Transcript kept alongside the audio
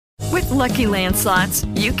Lucky Land Slots,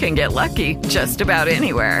 you can get lucky just about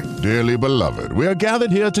anywhere. Dearly beloved, we are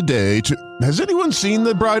gathered here today to... Has anyone seen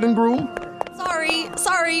the bride and groom?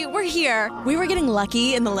 Sorry, we're here. We were getting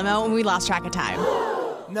lucky in the limo and we lost track of time.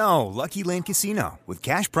 No, Lucky Land Casino, with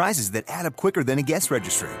cash prizes that add up quicker than a guest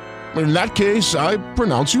registry. In that case, I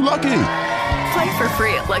pronounce you lucky. Play for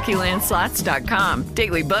free at LuckyLandSlots.com.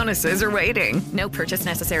 Daily bonuses are waiting. No purchase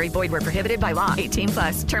necessary. Void where prohibited by law.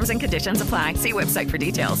 18+. Terms and conditions apply. See website for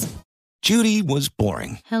details. Judy was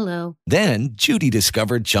boring. Hello. Then Judy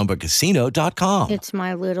discovered ChumbaCasino.com. It's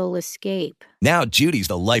my little escape. Now Judy's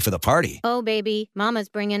the life of the party. Oh, baby, mama's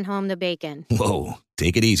bringing home the bacon. Whoa,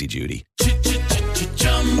 take it easy, Judy.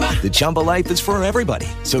 The Chumba life is for everybody.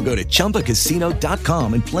 So go to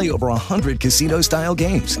ChumbaCasino.com and play over 100 casino-style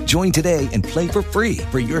games. Join today and play for free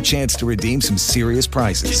for your chance to redeem some serious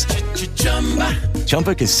prizes.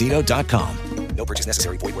 ChumbaCasino.com. No purchase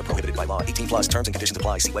necessary. Void where prohibited by law. 18+. Terms and conditions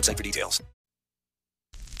apply. See website for details.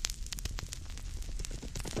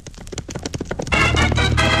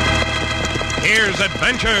 Here's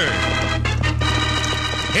adventure.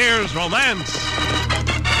 Here's romance.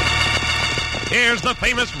 Here's the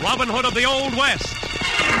famous Robin Hood of the Old West.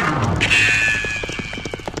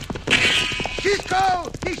 Cisco!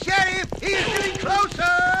 The sheriff! He is getting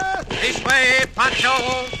closer! This way, Pancho!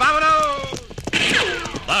 Vámonos!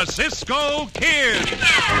 The Cisco Kid.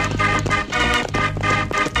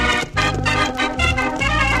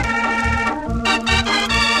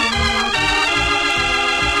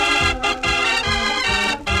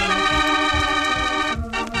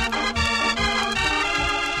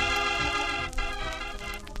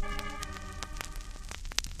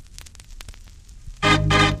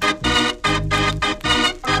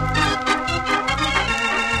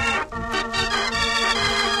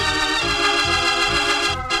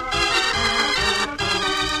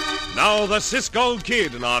 Now the Cisco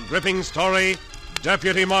Kid in our gripping story,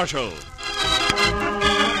 Deputy Marshal.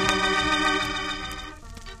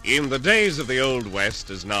 In the days of the Old West,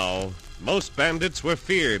 as now, most bandits were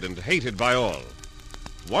feared and hated by all.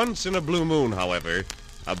 Once in a blue moon, however,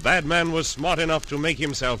 a bad man was smart enough to make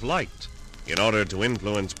himself liked in order to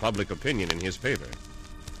influence public opinion in his favor.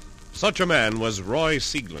 Such a man was Roy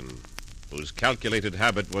Sieglin, whose calculated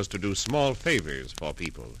habit was to do small favors for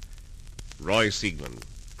people. Roy Sieglin,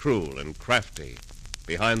 cruel and crafty,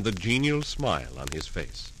 behind the genial smile on his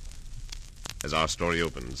face. As our story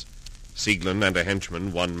opens, Sieglin and a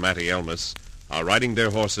henchman, one Matty Elmas, are riding their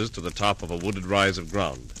horses to the top of a wooded rise of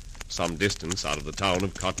ground, some distance out of the town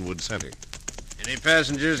of Cottonwood Center. Any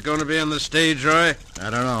passengers going to be on the stage, Roy? I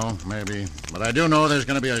don't know, maybe. But I do know there's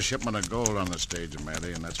going to be a shipment of gold on the stage,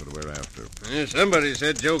 Matty, and that's what we're after. Yeah, somebody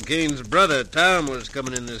said Joe Kane's brother, Tom, was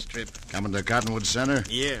coming in this trip. Coming to Cottonwood Center?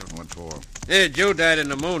 Yeah. What for? Yeah, Joe died of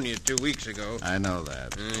pneumonia 2 weeks ago. I know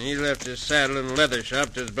that. He left his saddle and leather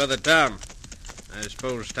shop to his brother Tom. I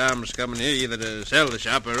suppose Tom's coming here either to sell the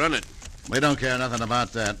shop or run it. We don't care nothing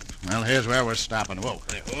about that. Well, here's where we're stopping. Whoa.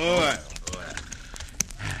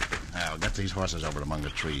 Now, get these horses over among the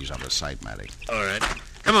trees out of sight, Matty. All right.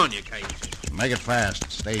 Come on, you cayuse. Make it fast.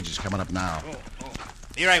 Stage is coming up now.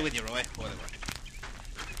 Be right with you, Roy.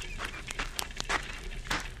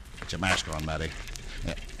 Get your mask on, Matty.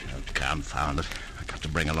 Yeah. Oh, confound it. I got to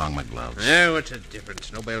bring along my gloves. Yeah, what's the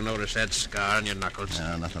difference? Nobody'll notice that scar on your knuckles.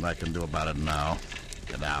 Nothing I can do about it now.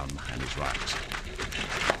 Get down behind these rocks.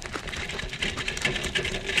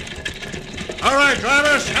 All right,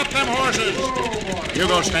 drivers, help them horses. You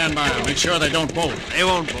go stand by them. Make sure they don't bolt. They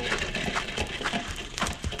won't bolt.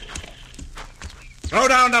 Throw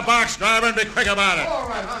down the box, driver, and be quick about it. All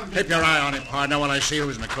right, Keep your eye on him, partner, while I see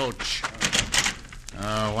who's in the coach.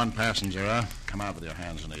 One passenger, huh? Come out with your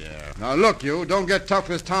hands in the air. Now, look, you. Don't get tough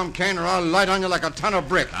with Tom Kane or I'll light on you like a ton of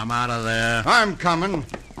brick. Come out of there. I'm coming.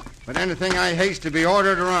 But anything I haste to be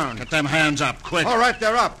ordered around. Get them hands up, quick. All right,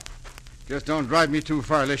 they're up. Just don't drive me too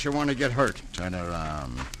far unless you want to get hurt. Turn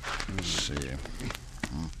around. Let's see.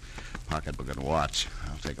 Pocketbook and watch.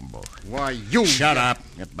 I'll take them both. Why, you... Shut up.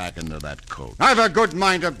 Get back into that coach. I've a good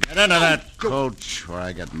mind to... Get into that coach or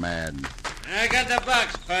I get mad. I got the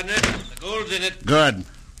box, partner. The gold's in it. Good.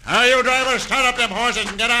 Now, you drivers, start up them horses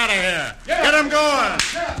and get out of here. Yeah. Get them going.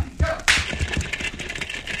 Yeah.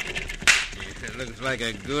 It looks like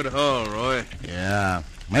a good haul, Roy. Yeah.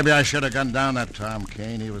 Maybe I should have gunned down that Tom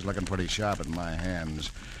Kane. He was looking pretty sharp in my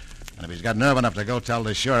hands. And if he's got nerve enough to go tell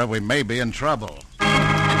the sheriff, we may be in trouble.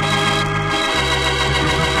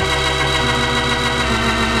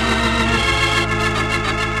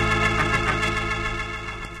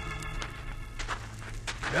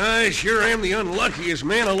 I sure am the unluckiest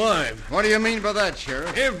man alive. What do you mean by that,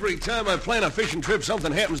 Sheriff? Every time I plan a fishing trip,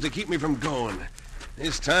 something happens to keep me from going.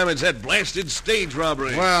 This time it's that blasted stage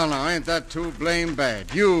robbery. Well, now, ain't that too blame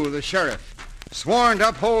bad? You, the sheriff, sworn to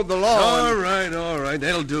uphold the law. All right.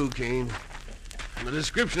 That'll do, Kane. The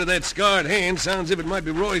description of that scarred hand sounds as if it might be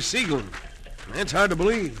Roy Siegelin. That's hard to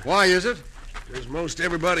believe. Why is it? Because most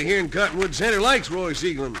everybody here in Cottonwood Center likes Roy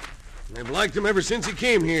Siegelin. They've liked him ever since he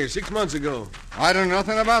came here 6 months ago. I don't know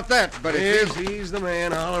nothing about that, but if he's the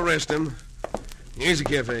man, I'll arrest him. Here's a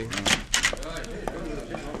cafe.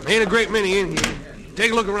 Ain't a great many in here.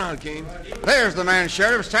 Take a look around, Kane. There's the man,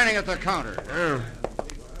 Sheriff, standing at the counter. Oh.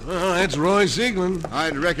 Well, that's Roy Siegelin.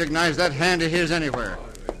 I'd recognize that hand of his anywhere.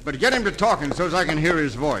 But get him to talking so's I can hear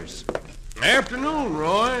his voice. Afternoon,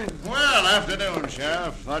 Roy. Well, afternoon,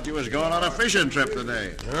 Sheriff. Thought you was going on a fishing trip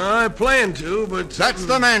today. I planned to, but... That's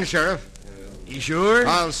the man, Sheriff. You sure?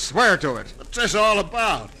 I'll swear to it. What's this all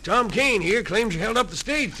about? Tom Kane here claims you held up the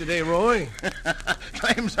stage today, Roy.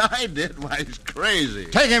 Claims I did? Why, he's crazy.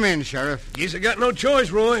 Take him in, Sheriff. Guess I got no choice,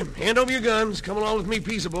 Roy. Hand over your guns. Come along with me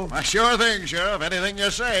peaceable. Why, sure thing, Sheriff. Anything you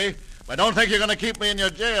say. But don't think you're going to keep me in your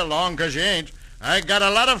jail long, 'cause you ain't. I got a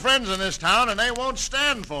lot of friends in this town, and they won't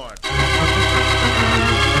stand for it.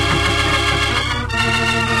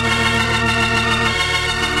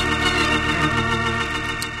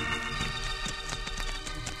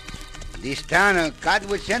 This town of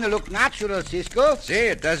Cottonwood Center look natural, Cisco. See,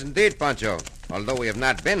 it does indeed, Pancho. Although we have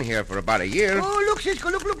not been here for about a year. Oh, look, Cisco,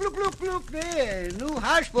 look there. New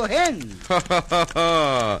house for hens.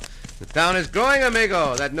 The town is growing,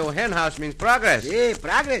 amigo. That new hen house means progress. Yeah,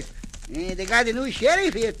 progress. They got a new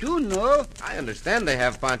sheriff here, too, no? I understand they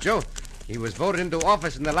have, Pancho. He was voted into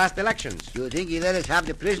office in the last elections. You think he let us have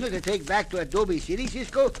the prisoner to take back to Adobe City,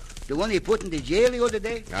 Cisco? The one he put in the jail the other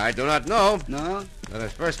day? I do not know. No? Let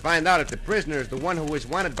us first find out if the prisoner is the one who was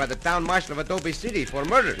wanted by the town marshal of Adobe City for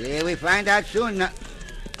murder. Yeah, we find out soon.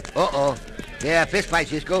 Uh-oh. Yeah, fist fight,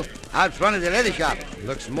 Cisco. Out front of the leather shop.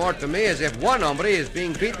 Looks more to me as if one hombre is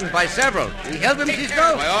being beaten by several. We help him,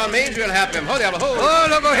 Cisco? By all means, we'll help him. Hold. Oh,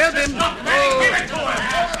 loco, help him. Give it to him.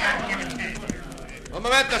 Un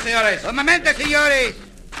momento, señores.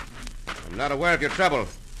 I'm not aware of your trouble,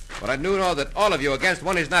 but I do know that all of you against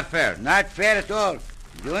one is not fair. Not fair at all.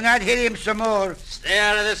 Do not hit him some more. Stay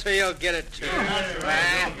out of this or you'll get it, too.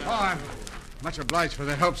 I'm much obliged for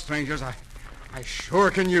the help, strangers. I sure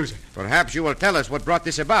can use it. Perhaps you will tell us what brought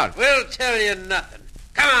this about. We'll tell you nothing.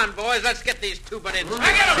 Come on, boys. Let's get these two but in.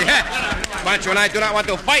 Yeah. Pancho and I do not want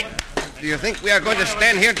to fight. Do you think we are going to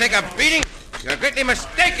stand here and take a beating? You're greatly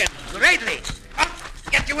mistaken. Greatly. I'll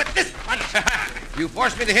get you with this punch. You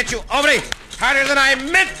forced me to hit you, hombre, harder than I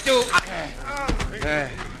meant to.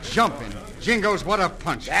 Jumping. Jingos, what a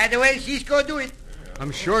punch. That's the way Cisco do it.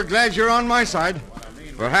 I'm sure glad you're on my side.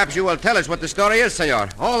 Perhaps you will tell us what the story is, senor.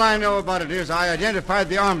 All I know about it is I identified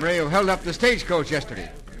the hombre who held up the stagecoach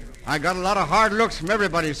yesterday. I got a lot of hard looks from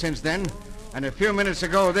everybody since then. And a few minutes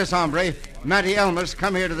ago, this hombre, Matty Elmas,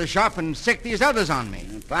 come here to the shop and sicked these others on me.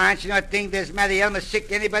 Pancho not think this Matty Elmas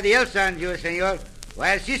sicked anybody else on you, senor.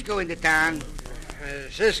 While Cisco in the town.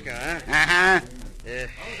 Cisco, huh? Uh-huh.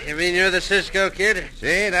 You mean you're the Cisco kid?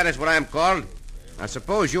 See, that is what I am called. I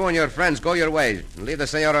suppose you and your friends go your ways and leave the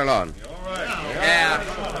senor alone.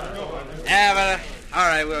 Yeah, but all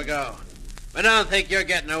right, we'll go. But don't think you're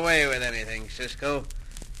getting away with anything, Cisco,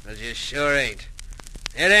 because you sure ain't.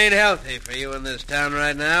 It ain't healthy for you in this town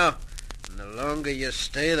right now, and the longer you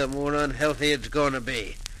stay, the more unhealthy it's going to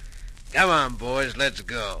be. Come on, boys, let's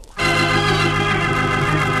go.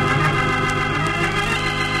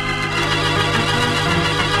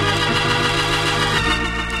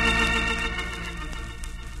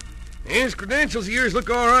 His credentials of yours look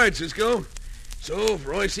all right, Cisco. So, if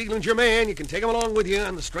Roy Siegelin's your man, you can take him along with you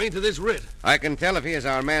on the strength of this writ. I can tell if he is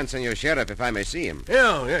our man, senor sheriff, if I may see him.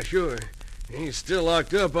 Yeah, sure. He's still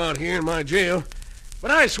locked up out here in my jail.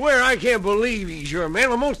 But I swear I can't believe he's your man.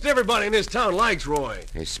 Well, most everybody in this town likes Roy.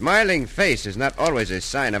 A smiling face is not always a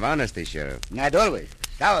sign of honesty, Sheriff. Not always.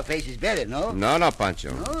 Sour face is better, no? No,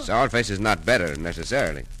 Pancho. No? Sour face is not better,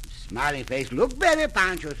 necessarily. Smiling face look better,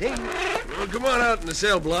 Pancho, think. Well, come on out in the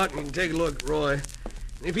cell block and you can take a look at Roy.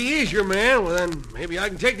 If he is your man, well, then maybe I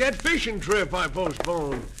can take that fishing trip I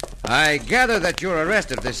postponed. I gather that your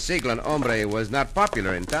arrest of this Siegelin hombre was not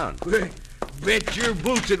popular in town. Bet your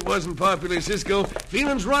boots it wasn't popular, Cisco.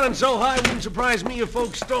 Feelings running so high wouldn't surprise me if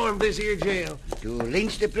folks stormed this here jail. To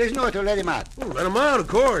lynch the prisoner or to let him out? Well, let him out, of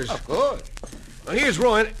course. Of course. Now, here's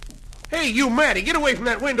Roy. Hey, you, Matty, get away from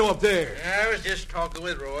that window up there. I was just talking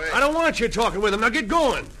with Roy. I don't want you talking with him. Now, get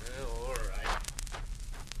going. All right.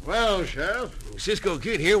 Well, Sheriff? Cisco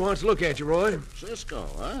Kid here wants to look at you, Roy. Cisco,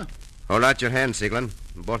 huh? Hold out your hands, Siegelin.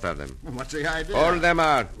 Both of them. What's the idea? Hold them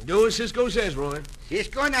out. Do as Cisco says, Roy.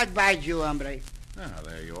 Cisco not bite you, hombre. Ah,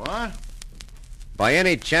 there you are. By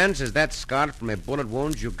any chance, is that scar from a bullet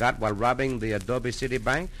wound you got while robbing the Adobe City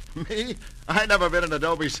Bank? Me? I never been in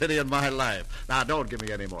Adobe City in my life. Now, don't give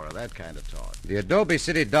me any more of that kind of talk. The Adobe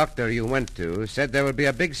City doctor you went to said there would be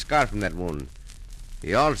a big scar from that wound.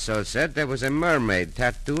 He also said there was a mermaid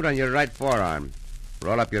tattooed on your right forearm.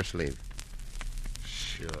 Roll up your sleeve.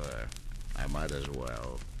 Sure. I might as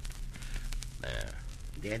well. There.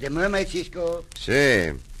 There's the mermaid, Cisco.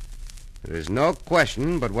 See. There is no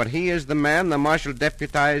question but what he is the man the Marshal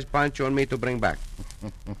deputized Pancho and me to bring back.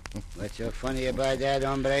 What's so funny about that,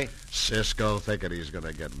 hombre? Cisco thinking he's going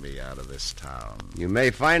to get me out of this town. You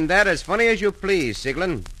may find that as funny as you please,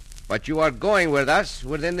 Siglin. But you are going with us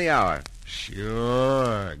within the hour.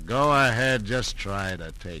 Sure. Go ahead. Just try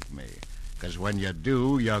to take me. Because when you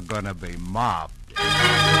do, you're going to be mobbed.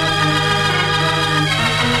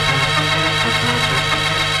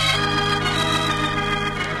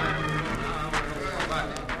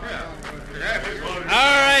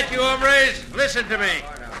 All right, you hombres, listen to me.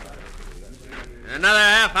 In another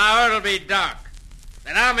half hour, it'll be dark.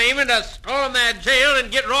 And I'm aiming to storm that jail and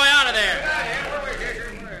get Roy out of there.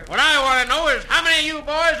 What I want to know is how many of you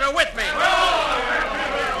boys are with me?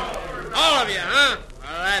 All of you, huh?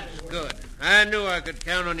 Well, that's good. I knew I could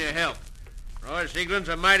count on your help. Roy Sieglin's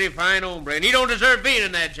a mighty fine hombre, and he don't deserve being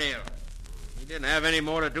in that jail. He didn't have any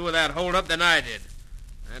more to do with that holdup than I did.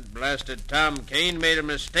 That blasted Tom Kane made a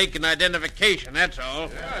mistake in identification, that's all.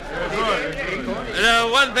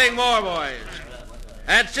 One thing more, boys.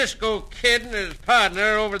 That Cisco kid and his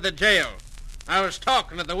partner over at the jail. I was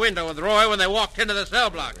talking at the window with Roy when they walked into the cell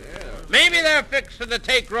block. Maybe they're fixing to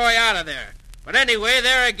take Roy out of there. But anyway,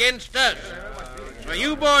 they're against us. So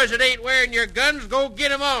you boys that ain't wearing your guns, go get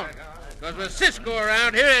them on. Because with Cisco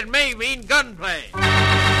around here, it may mean gunplay.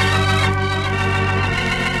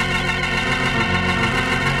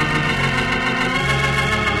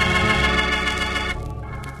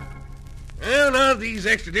 Well, now that these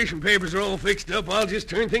extradition papers are all fixed up, I'll just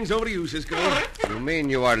turn things over to you, Cisco. You mean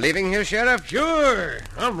you are leaving here, Sheriff? Sure.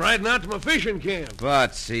 I'm riding out to my fishing camp.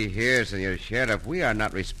 But see here, Senor Sheriff, we are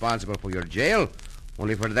not responsible for your jail,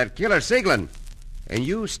 only for that killer, Siglin. And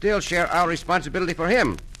you still share our responsibility for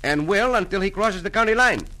him, and will until he crosses the county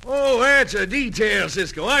line. Oh, that's a detail,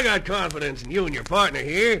 Cisco. I got confidence in you and your partner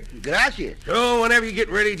here. Gracias. So whenever you get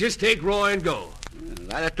ready, just take Roy and go.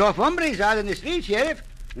 A lot of tough hombres out in the street, Sheriff.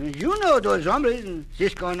 You know those hombres, and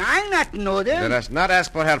Cisco and I not know them. Let us not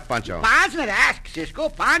ask for help, Pancho. Pancho not ask, Cisco.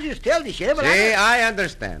 Pancho just tell the sheriff. See, I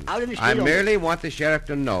understand. I hombre. merely want the sheriff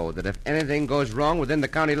to know that if anything goes wrong within the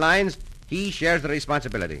county lines, he shares the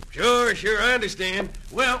responsibility. Sure, I understand.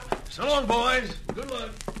 Well, so long, boys. Good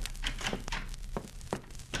luck.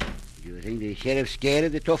 You think the sheriff's scared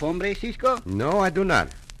of the tough hombre, Cisco? No, I do not.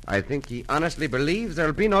 I think he honestly believes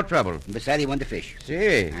there'll be no trouble. Besides, he want to fish.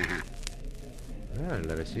 See. Uh-huh. Well,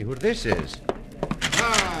 let us see who this is.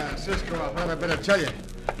 Ah, Cisco, I thought I'd better tell you.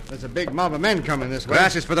 There's a big mob of men coming this way.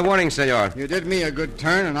 Gracias for the warning, senor. You did me a good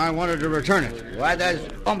turn, and I wanted to return it. Why does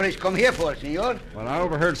hombres come here for, senor? Well, I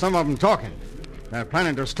overheard some of them talking. They're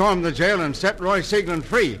planning to storm the jail and set Roy Siglin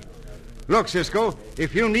free. Look, Cisco,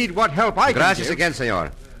 if you need what help I can Gracias give... again,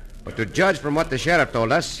 senor. But to judge from what the sheriff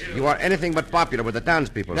told us, you are anything but popular with the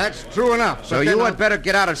townspeople. That's true enough. So you had better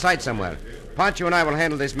get out of sight somewhere. Pancho and I will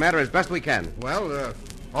handle this matter as best we can. Well,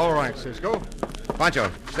 all right, Cisco.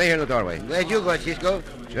 Pancho, stay here in the doorway. Where'd you go, Cisco?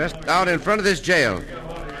 Just out in front of this jail.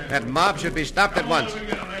 That mob should be stopped at once. All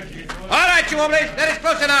right, you hombres, that is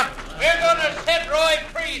close enough. We're going to set Roy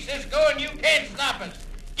free, Cisco, and you can't stop us.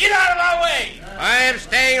 Get out of our way. I am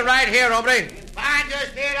staying right here, hombre. Fine,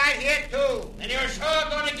 just stay right here, too. And you're sure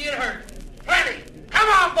going to get hurt. Plenty. Come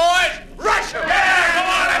on, boys. Rush him. Yeah, come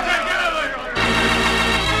on. Let's get over.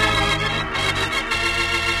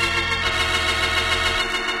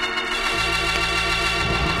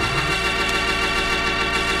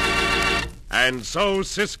 And so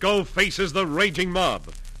Cisco faces the raging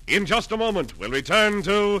mob. In just a moment, we'll return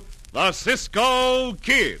to the Cisco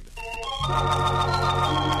Kid.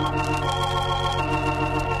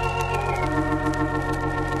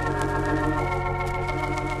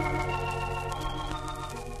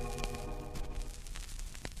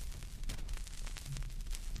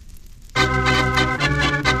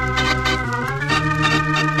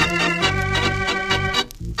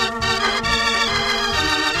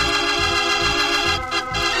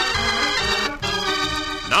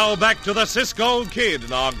 Now back to the Cisco Kid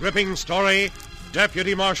in our gripping story,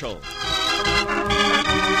 Deputy Marshal.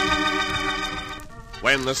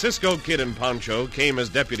 When the Cisco Kid and Pancho came as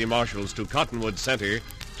deputy marshals to Cottonwood Center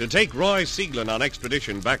to take Roy Siglin on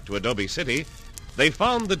expedition back to Adobe City, they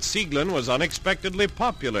found that Siglin was unexpectedly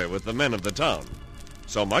popular with the men of the town.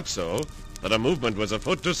 So much so that a movement was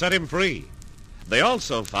afoot to set him free. They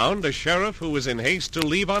also found a sheriff who was in haste to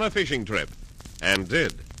leave on a fishing trip, and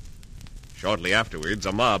did. Shortly afterwards,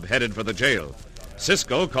 a mob headed for the jail.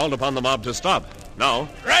 Cisco called upon the mob to stop. Now,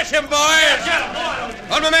 Rush him, boys!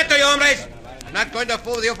 Un momento, you hombres. I'm not going to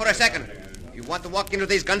fool with you for a second. If you want to walk into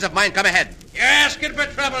these guns of mine, come ahead. You're asking for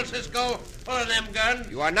trouble, Cisco. Pull them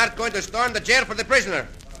guns. You are not going to storm the jail for the prisoner.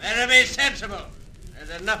 Better be sensible.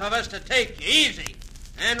 There's enough of us to take you easy.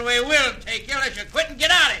 And we will take you unless you quit and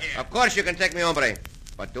get out of here. Of course you can take me, hombre.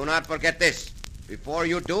 But do not forget this. Before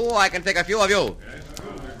you do, I can take a few of you.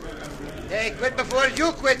 Hey, quit before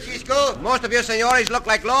you quit, Cisco. Most of you, senores, look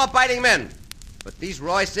like law-abiding men. But this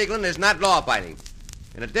Roy Sieglin is not law-abiding.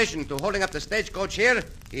 In addition to holding up the stagecoach here,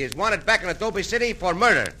 he is wanted back in Adobe City for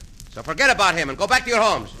murder. So forget about him and go back to your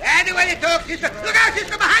homes. That's the way you talk, Cisco. Look out,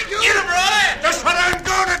 Cisco, behind you. Get him, Roy! That's what I'm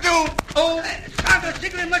going to do. Oh, Santos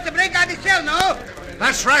Sieglin must have break out the cell, no?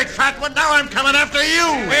 That's right, fat one. Now I'm coming after you.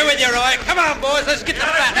 We're with you, Roy. Come on, boys. Let's get the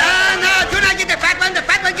fat one. No, do not get the fat one. The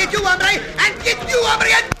fat one get you, hombre. And get you, hombre.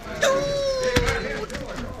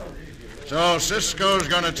 So Cisco's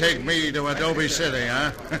going to take me to Adobe City,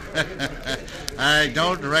 huh? I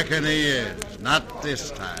don't reckon he is. Not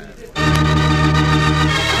this time.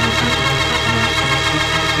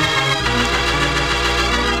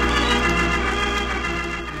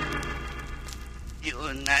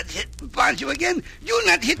 You're not hit Pancho again. You're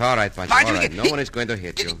not hit All right, Pancho, all right. again. No one is going to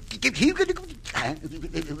hit you.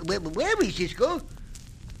 Where is Cisco?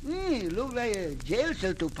 Look like a jail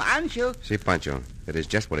cell to Pancho. See, Pancho, it is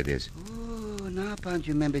just what it is. Oh, now,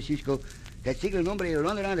 Pancho, remember, Cisco. That single hombre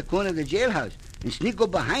run around the corner of the jailhouse and sneak up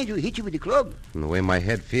behind you, hit you with the club. From the way my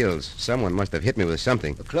head feels, someone must have hit me with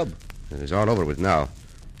something. A club. It is all over with now.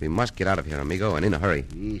 We must get out of here, amigo, and in a hurry.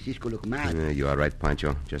 Cisco look mad. You are right,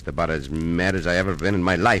 Pancho. Just about as mad as I ever been in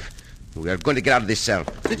my life. We are going to get out of this cell.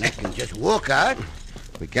 I can just walk out.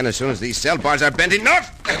 We can as soon as these cell bars are bent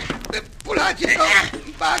enough. Pull out, Cisco.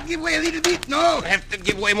 Give way a little bit, no. We'll have to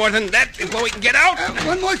give way more than that before we can get out.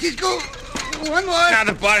 One more, Cisco. One more. Now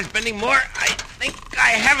the bar is bending more. I think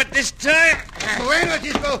I have it this time. Bueno,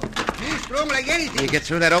 Cisco. You're strong like anything. Can you get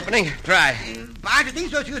through that opening? Try. Pancho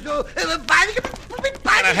thinks so, Cisco.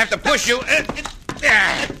 I'll have to push you. Pancho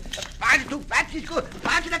too fat, Cisco.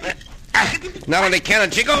 Pancho like... Not only can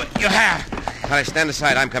and Chico, you have. All right, stand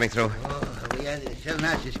aside. I'm coming through. We are the cell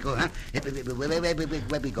now, Cisco, huh?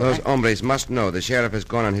 Where we go? Those hombres must know the sheriff has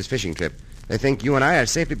gone on his fishing trip. They think you and I are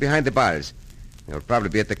safely behind the bars. They'll probably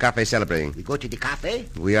be at the cafe celebrating. We go to the cafe?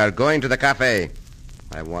 We are going to the cafe.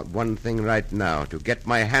 I want one thing right now, to get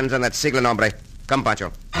my hands on that Sieglin hombre. Come,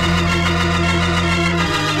 Pancho.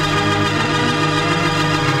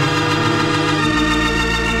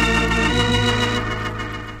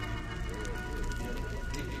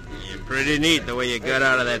 Pretty neat the way you got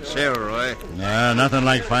out of that cell, Roy. Yeah, nothing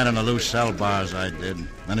like finding the loose cell bars I did.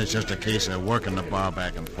 Then it's just a case of working the bar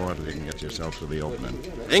back and forth till you can get yourself to the opening.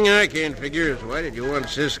 Thing I can't figure is why did you want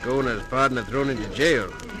Cisco and his partner thrown into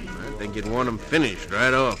jail? I think you'd want them finished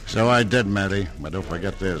right off. So I did, Matty. But don't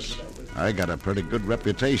forget this. I got a pretty good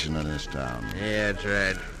reputation in this town. Yeah, that's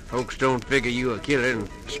right. Folks don't figure you a killer in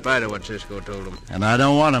spite of what Cisco told them. And I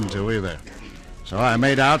don't want them to either. So I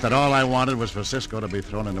made out that all I wanted was for Cisco to be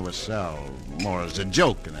thrown into a cell, more as a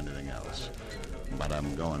joke than anything else. But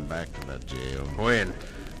I'm going back to that jail. When?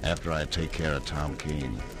 After I take care of Tom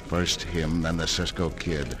Keene. First him, then the Cisco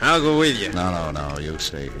kid. I'll go with you. No. You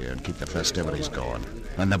stay here and keep the festivities going.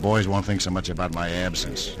 Then the boys won't think so much about my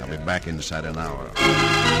absence. I'll be back inside an hour.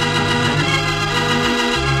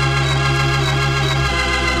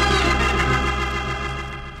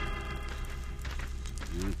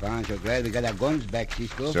 Pancho, glad we got our guns back,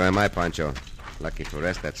 Cisco. So am I, Pancho. Lucky for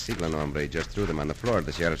us, that Sieglin hombre just threw them on the floor of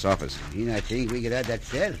the sheriff's office. I think we get out that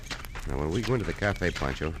cell. Now, when we go into the cafe,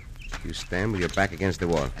 Pancho, you stand with your back against the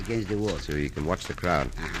wall. Against the wall. So you can watch the crowd.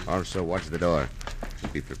 Also watch the door.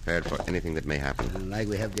 Be prepared for anything that may happen. Like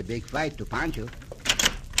we have the big fight to Pancho.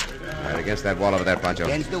 Right against that wall over there, Pancho.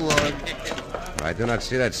 Against the wall. I do not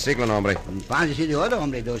see that Sieglin hombre. Pancho see the other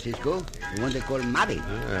hombre, though, Cisco. The one they call Matty.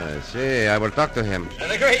 See, I will talk to him.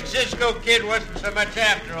 The great Cisco kid wasn't so much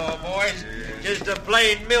after all, boys. Just a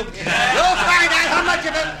plain milk. You'll find out how much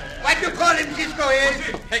of it, what you call him, Cisco is.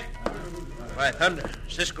 Hey, by thunder,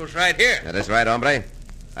 Cisco's right here. That is right, hombre.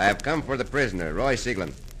 I have come for the prisoner, Roy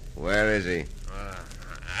Sieglin. Where is he?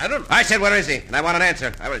 I said, where is he? And I want an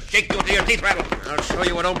answer. I will shake you until your teeth rattle. I'll show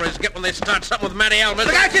you what hombres get when they start something with Matty Almas.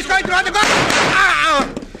 Look out, Cisco, throw the gun!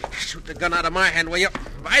 Ow! Shoot the gun out of my hand, will you?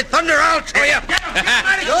 By thunder, I'll show you.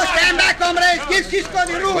 Don't stand back, hombres. Give Cisco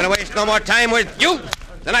the room. I'm going to waste no more time with you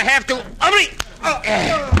than I have to. Hombre!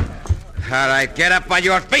 All right, get up on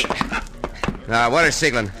your feet. Now, what is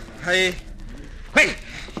Sieglin? Quick!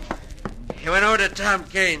 He went over to Tom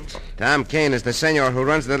Kane's. Tom Kane is the senor who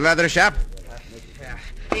runs the leather shop?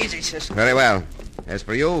 Easy, Cisco. Very well. As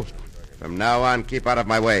for you, from now on, keep out of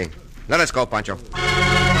my way. Let us go, Pancho.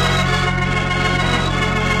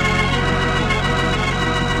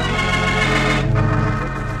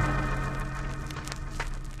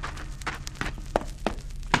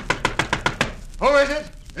 Who is it?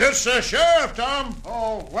 It's the sheriff, Tom.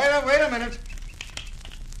 Oh, wait a minute.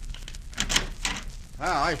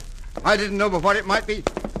 I didn't know but what it might be.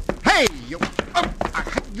 Hey, you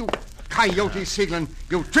coyote Sieglin,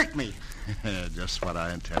 you tricked me. Just what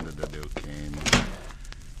I intended to do, Kane.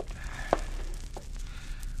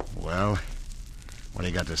 Well, what do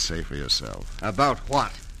you got to say for yourself? About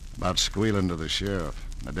what? About squealing to the sheriff,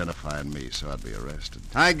 identifying me so I'd be arrested.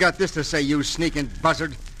 I got this to say, you sneaking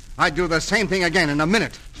buzzard. I'd do the same thing again in a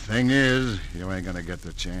minute. Thing is, you ain't gonna get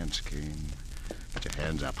the chance, Kane. Put your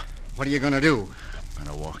hands up. What are you gonna do? I'm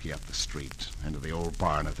gonna walk you up the street, into the old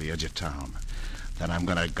barn at the edge of town. Then I'm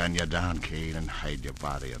gonna gun you down, Kane, and hide your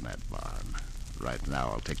body in that barn. Right now,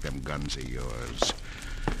 I'll take them guns of yours.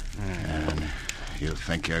 And you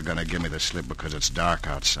think you're gonna give me the slip because it's dark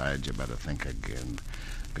outside, you better think again.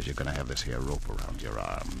 Because you're gonna have this here rope around your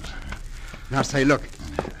arms. Now, say, look,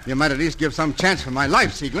 you might at least give some chance for my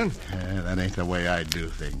life, Sieglin. That ain't the way I do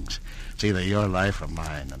things. It's either your life or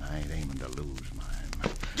mine, and I ain't aiming to lose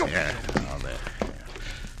mine. Yeah, now there.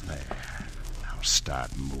 Now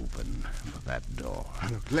start moving for that door.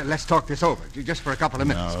 Look, let's talk this over, just for a couple of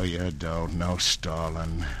minutes. No, you don't. No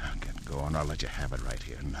stalling. Get going. I'll let you have it right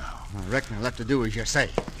here now. I reckon I'll have to do as you say.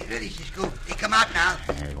 Get ready, Cisco. They come out now.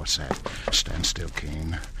 Hey, what's that? Stand still,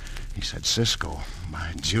 Kane. He said Cisco.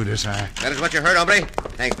 My Judas, That is what you heard, hombre.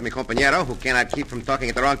 Thanks to mi compañero, who cannot keep from talking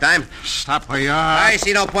at the wrong time. Stop where you are. I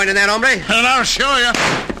see no point in that, hombre. And I'll show you.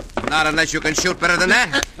 Not unless you can shoot better than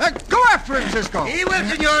that. Go after him, Cisco. He will,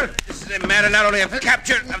 senor. This is a matter not only of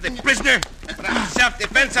capture of the prisoner, but of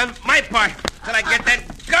self-defense on my part. Till I get that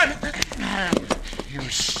gun. You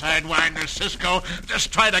sidewinder, Cisco.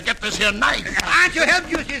 Just try to get this here knife. Pancho, help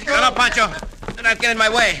you, Cisco. No, Pancho. Do not get in my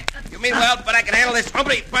way. You mean well, but I can handle this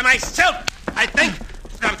hombre by myself, I think.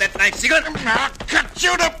 Drop that knife, Sieglin. I'll cut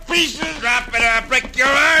you to pieces. Drop it or I'll break your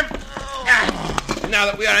arm. Now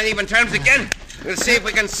that we are on even terms again, we'll see if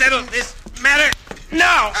we can settle this matter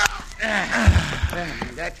now.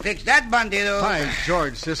 That fixed that, bandido. By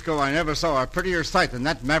George, Cisco, I never saw a prettier sight than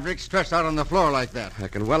that maverick stretched out on the floor like that. I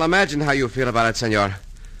can well imagine how you feel about it, senor.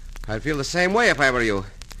 I'd feel the same way if I were you.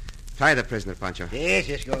 Tie the prisoner, Pancho. Yes,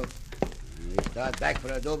 Cisco. We start back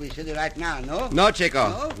for Adobe City right now, no? No, Chico.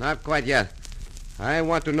 No? Not quite yet. I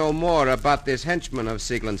want to know more about this henchman of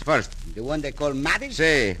Sieglin's first. The one they call Matty?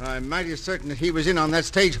 See. I'm mighty certain that he was in on that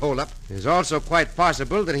stage hold-up. It's also quite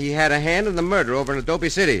possible that he had a hand in the murder over in Adobe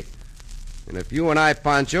City. And if you and I,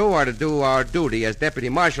 Pancho, are to do our duty as deputy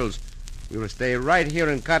marshals, we will stay right here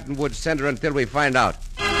in Cottonwood Center until we find out.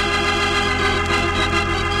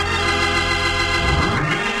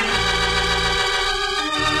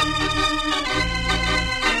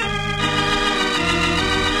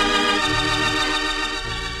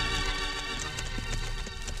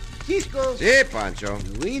 Cisco. Si, Pancho.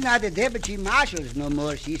 We not the deputy marshals no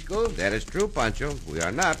more, Cisco. That is true, Pancho. We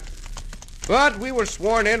are not. But we were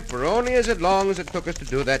sworn in for only as long as it took us to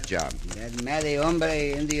do that job. That Matty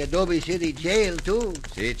hombre in the Adobe City jail, too.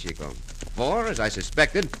 Si, Chico. For, as I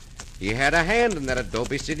suspected, he had a hand in that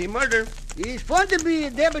Adobe City murder. It's fun to be a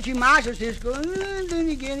deputy marshal, Cisco. Then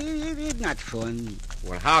again, it's not fun.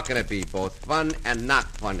 Well, how can it be both fun and not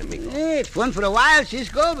fun, amigo? It's fun for a while,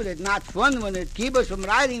 Cisco, but it's not fun when it keeps us from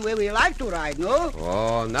riding where we like to ride, no?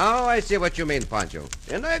 Oh, now I see what you mean, Pancho.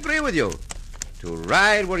 And I agree with you. To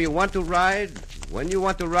ride where you want to ride, when you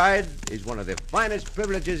want to ride, is one of the finest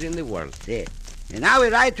privileges in the world. See. And now we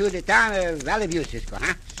ride to the town of Valley View, Cisco,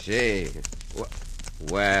 huh? See.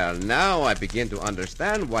 Well, now I begin to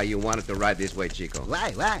understand why you wanted to ride this way, Chico.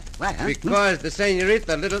 Why, huh? Because the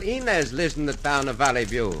senorita, little Inez, lives in the town of Valley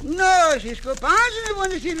View. No, Cisco, Pancho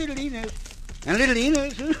want to see little Inez. And little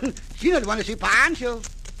Inez, she don't want to see Pancho.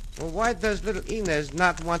 Well, why does little Inez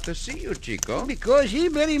not want to see you, Chico? Because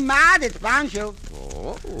she's very mad at Pancho.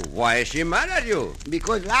 Oh, why is she mad at you?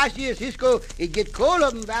 Because last year, Cisco, it get cold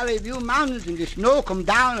up in Valley View Mountains and the snow come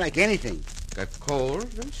down like anything. Got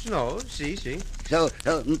cold and snow, see. So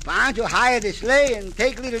Pancho hired a sleigh and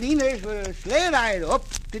take little Inez for a sleigh ride up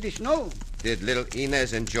to the snow. Did little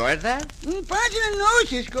Inez enjoy that? Pancho don't know,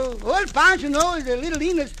 Cisco. All Pancho knows is that little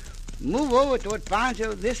Inez move over toward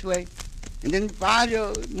Pancho this way. And then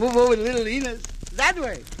Pancho move over to little Inez that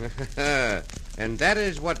way. And that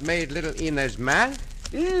is what made little Inez mad?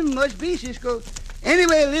 Must be, Cisco.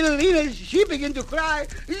 Anyway, little Inez, she began to cry.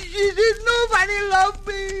 She said, nobody loved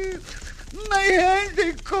me. My hands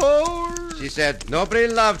are cold. She said nobody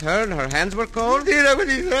loved her and her hands were cold? Did I what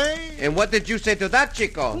he say? And what did you say to that,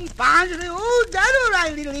 Chico? Padre, oh, that's all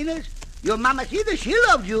right, little Inez. Your mamacita, she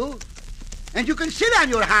loved you. And you can sit on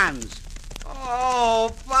your hands.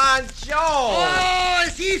 Oh, Pancho! Oh,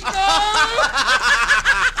 Cisco!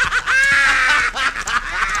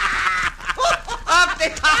 Up the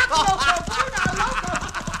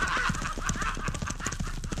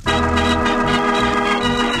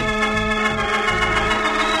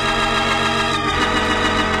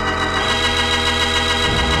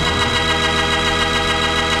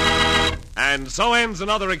And so ends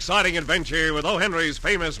another exciting adventure with O. Henry's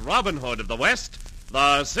famous Robin Hood of the West,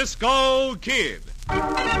 the Cisco Kid.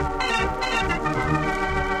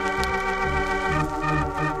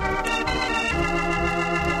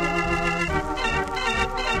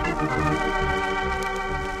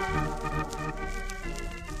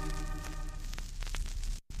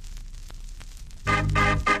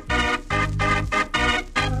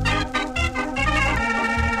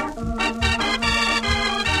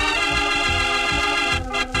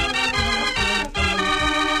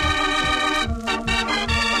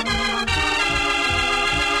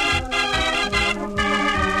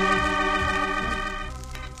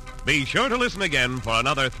 Be sure to listen again for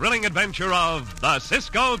another thrilling adventure of the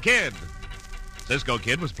Cisco Kid. Cisco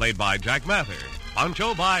Kid was played by Jack Mather,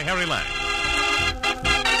 Pancho by Harry Lang.